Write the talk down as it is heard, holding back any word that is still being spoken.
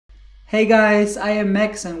Hey guys, I am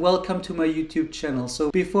Max and welcome to my YouTube channel.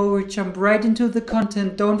 So before we jump right into the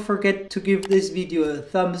content, don't forget to give this video a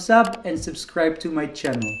thumbs up and subscribe to my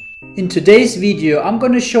channel. In today's video, I'm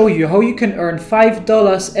gonna show you how you can earn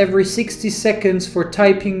 $5 every 60 seconds for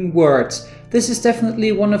typing words. This is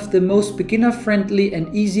definitely one of the most beginner-friendly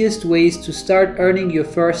and easiest ways to start earning your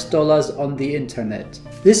first dollars on the internet.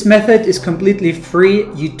 This method is completely free,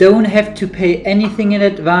 you don't have to pay anything in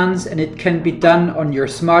advance, and it can be done on your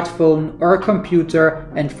smartphone or computer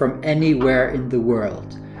and from anywhere in the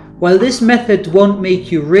world. While this method won't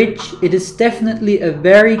make you rich, it is definitely a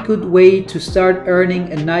very good way to start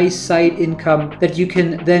earning a nice side income that you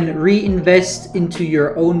can then reinvest into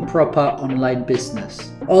your own proper online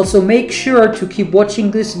business. Also, make sure to keep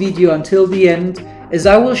watching this video until the end, as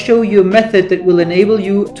I will show you a method that will enable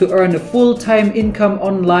you to earn a full-time income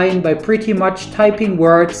online by pretty much typing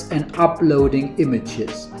words and uploading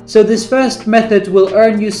images. So this first method will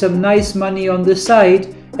earn you some nice money on the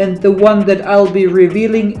side, and the one that I'll be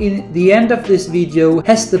revealing in the end of this video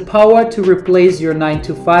has the power to replace your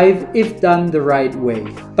 9-to-5 if done the right way.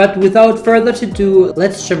 But without further ado,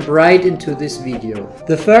 let's jump right into this video.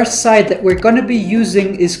 The first site that we're gonna be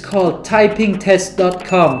using is called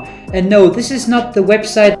typingtest.com. And no, this is not the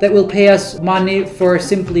website that will pay us money for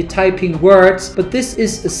simply typing words, but this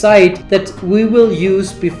is a site that we will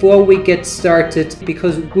use before we get started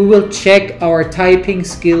because we will check our typing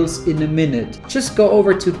skills in a minute. Just go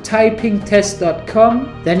over to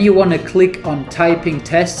typingtest.com, then you want to click on typing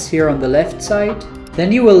tests here on the left side. Then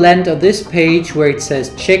you will land on this page where it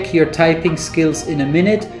says check your typing skills in a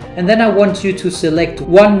minute. And then I want you to select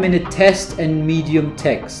 1-minute test and medium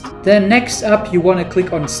text. Then next up you want to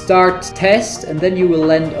click on start test, and then you will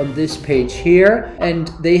land on this page here,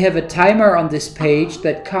 and they have a timer on this page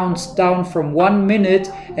that counts down from 1 minute,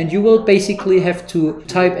 and you will basically have to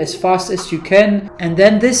type as fast as you can, and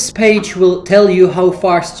then this page will tell you how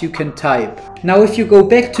fast you can type. Now if you go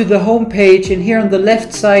back to the home page and here on the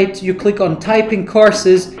left side you click on typing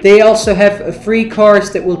courses, they also have a free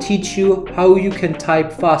course that will teach you how you can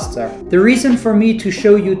type faster. The reason for me to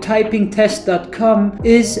show you typingtest.com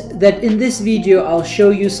is that in this video I'll show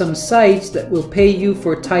you some sites that will pay you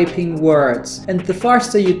for typing words, and the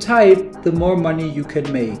faster you type, the more money you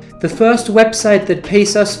can make. The first website that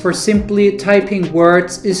pays us for simply typing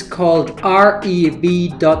words is called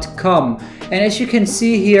rev.com. And as you can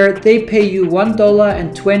see here, they pay you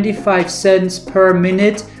 $1.25 per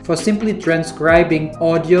minute for simply transcribing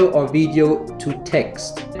audio or video to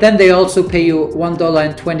text. Then they also pay you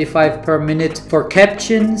 $1.25 per minute for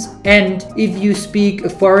captions, and if you speak a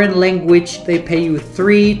foreign language, they pay you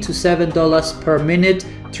 $3 to $7 per minute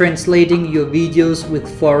translating your videos with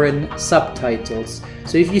foreign subtitles.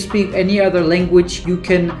 So if you speak any other language, you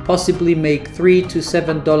can possibly make $3 to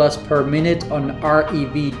 $7 per minute on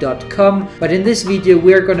rev.com. But in this video,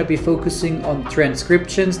 we're going to be focusing on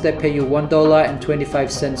transcriptions that pay you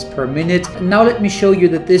 $1.25 per minute. And now let me show you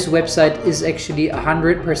that this website is actually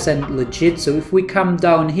 100% legit. So if we come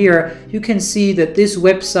down here, you can see that this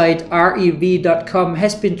website, rev.com,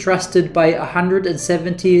 has been trusted by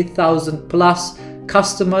 170,000 plus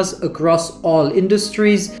customers across all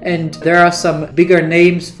industries, and there are some bigger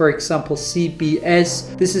names, for example CBS.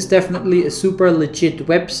 This is definitely a super legit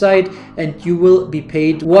website, and you will be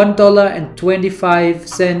paid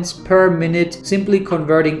 $1.25 per minute simply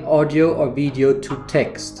converting audio or video to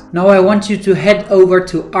text. Now I want you to head over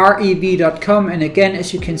to rev.com, and again,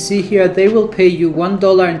 as you can see here, they will pay you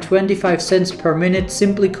 $1.25 per minute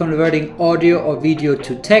simply converting audio or video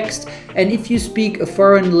to text. And if you speak a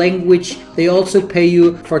foreign language, they also pay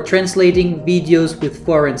you for translating videos with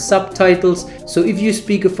foreign subtitles. So if you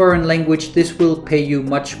speak a foreign language, this will pay you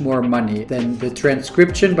much more money than the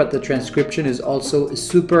transcription, but the transcription is also a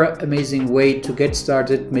super amazing way to get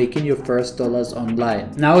started making your first dollars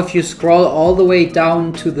online. Now if you scroll all the way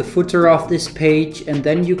down to the footer of this page and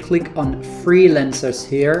then you click on freelancers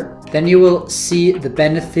here, then you will see the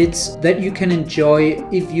benefits that you can enjoy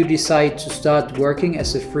if you decide to start working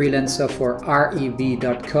as a freelancer for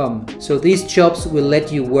rev.com. So these jobs will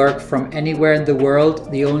let you work from anywhere in the world.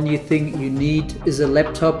 The only thing you need is a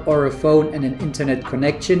laptop or a phone and an internet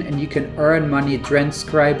connection, and you can earn money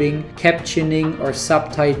transcribing, captioning or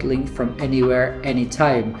subtitling from anywhere,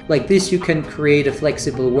 anytime. Like this, you can create a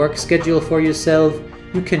flexible work schedule for yourself.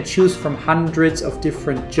 You can choose from hundreds of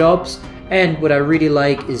different jobs. And what I really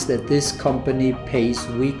like is that this company pays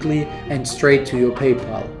weekly and straight to your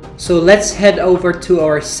PayPal. So let's head over to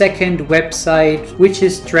our second website, which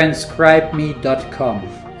is transcribeme.com.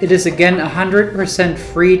 It is again 100%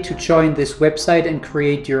 free to join this website and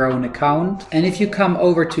create your own account. And if you come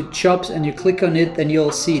over to jobs and you click on it, then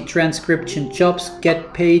you'll see transcription jobs,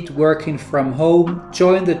 get paid working from home,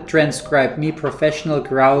 join the Transcribe Me professional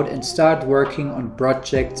crowd and start working on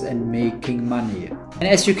projects and making money. And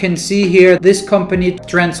as you can see here, this company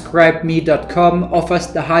transcribeme.com offers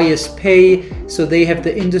the highest pay, so they have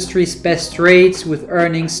the industry's best rates with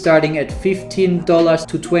earnings starting at $15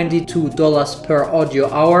 to $22 per audio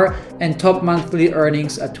hour, and top monthly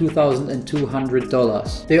earnings are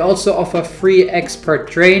 $2,200. They also offer free expert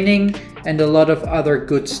training and a lot of other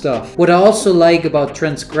good stuff. What I also like about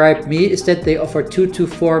Transcribe Me is that they offer 2 to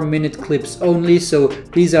 4 minute clips only, so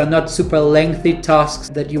these are not super lengthy tasks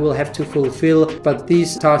that you will have to fulfill, but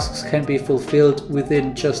these tasks can be fulfilled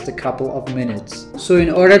within just a couple of minutes. So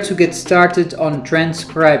in order to get started on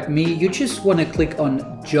Transcribe Me, you just want to click on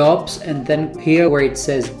Jobs and then here where it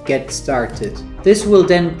says Get Started. This will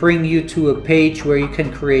then bring you to a page where you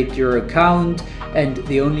can create your account, and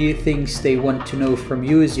the only things they want to know from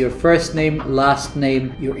you is your first name, last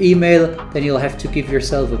name, your email. Then you'll have to give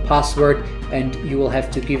yourself a password and you will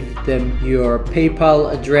have to give them your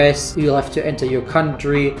PayPal address. You'll have to enter your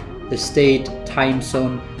country, the state, time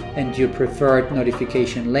zone, and your preferred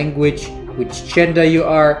notification language, which gender you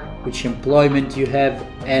are, which employment you have,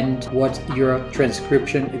 and what your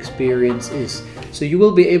transcription experience is. So you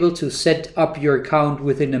will be able to set up your account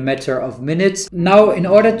within a matter of minutes. Now, in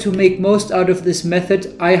order to make most out of this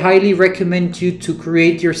method, I highly recommend you to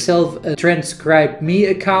create yourself a Transcribe Me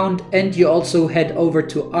account, and you also head over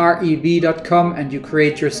to rev.com and you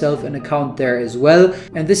create yourself an account there as well.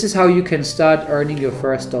 And this is how you can start earning your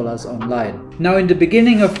first dollars online. Now, in the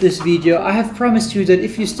beginning of this video, I have promised you that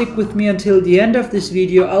if you stick with me until the end of this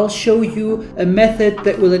video, I'll show you a method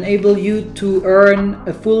that will enable you to earn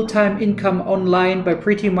a full-time income online by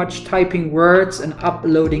pretty much typing words and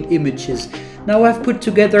uploading images. Now I've put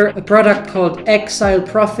together a product called Exile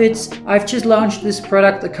Profits. I've just launched this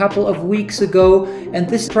product a couple of weeks ago, and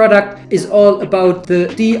this product is all about the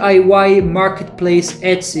DIY marketplace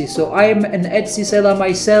Etsy. So I'm an Etsy seller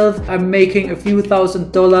myself. I'm making a few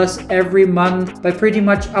 $1,000s every month by pretty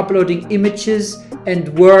much uploading images and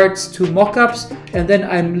words to mockups, and then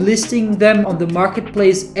I'm listing them on the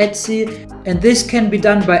marketplace Etsy. And this can be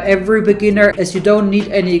done by every beginner, as you don't need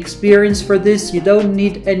any experience for this, you don't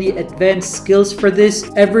need any advanced skills for this.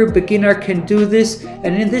 Every beginner can do this,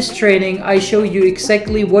 and in this training I show you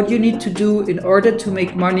exactly what you need to do in order to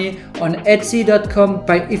make money on Etsy.com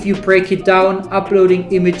by, if you break it down,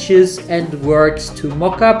 uploading images and words to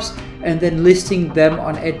mockups and then listing them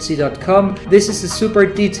on Etsy.com. This is a super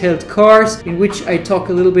detailed course in which I talk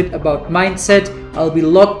a little bit about mindset. I'll be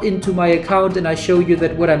logged into my account and I show you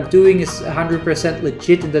that what I'm doing is 100%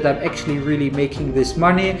 legit and that I'm actually really making this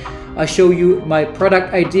money. I show you my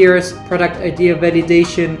product ideas, product idea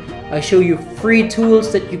validation. I show you free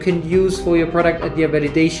tools that you can use for your product idea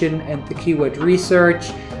validation and the keyword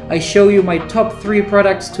research. I show you my top 3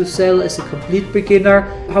 products to sell as a complete beginner,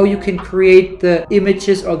 how you can create the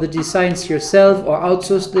images or the designs yourself or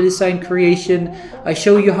outsource the design creation. I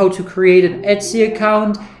show you how to create an Etsy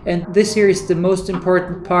account, and this here is the most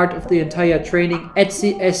important part of the entire training,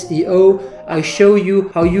 Etsy SEO. I show you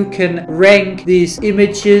how you can rank these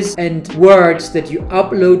images and words that you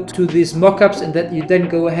upload to these mockups and that you then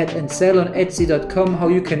go ahead and sell on Etsy.com, how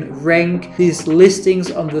you can rank these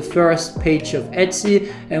listings on the first page of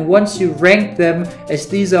Etsy. And once you rank them, as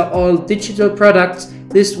these are all digital products,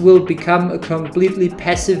 this will become a completely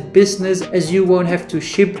passive business, as you won't have to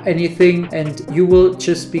ship anything and you will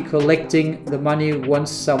just be collecting the money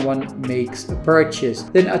once someone makes a purchase.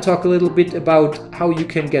 Then I talk a little bit about how you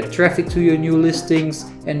can get traffic to your new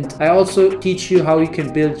listings, and I also teach you how you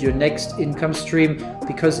can build your next income stream,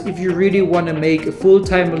 because if you really want to make a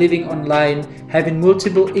full-time living online, having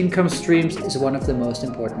multiple income streams is one of the most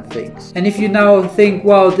important things. And if you now think,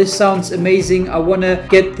 wow, this sounds amazing, I want to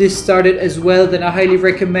get this started as well, then I highly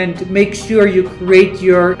recommend make sure you create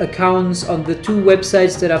your accounts on the 2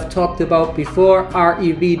 websites that I've talked about before,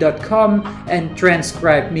 rev.com and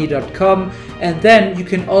transcribeme.com. And then you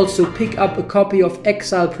can also pick up a copy of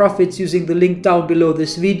Exile Profits using the link down below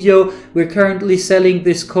this video. We're currently selling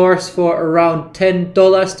this course for around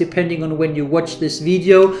 $10 depending on when you watch this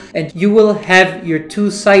video, and you will have your 2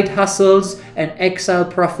 side hustles, and Exile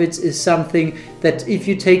Profits is something that if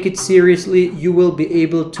you take it seriously, you will be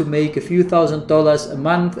able to make a few $1,000s a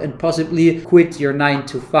month and possibly quit your 9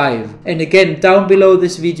 to 5. And again, down below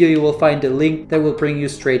this video you will find a link that will bring you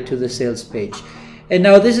straight to the sales page. And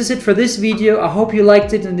now this is it for this video. I hope you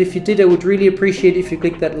liked it, and if you did, I would really appreciate if you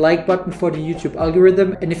click that like button for the YouTube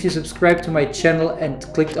algorithm, and if you subscribe to my channel and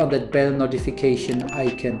clicked on that bell notification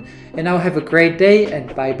icon. And now have a great day,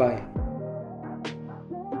 and bye bye.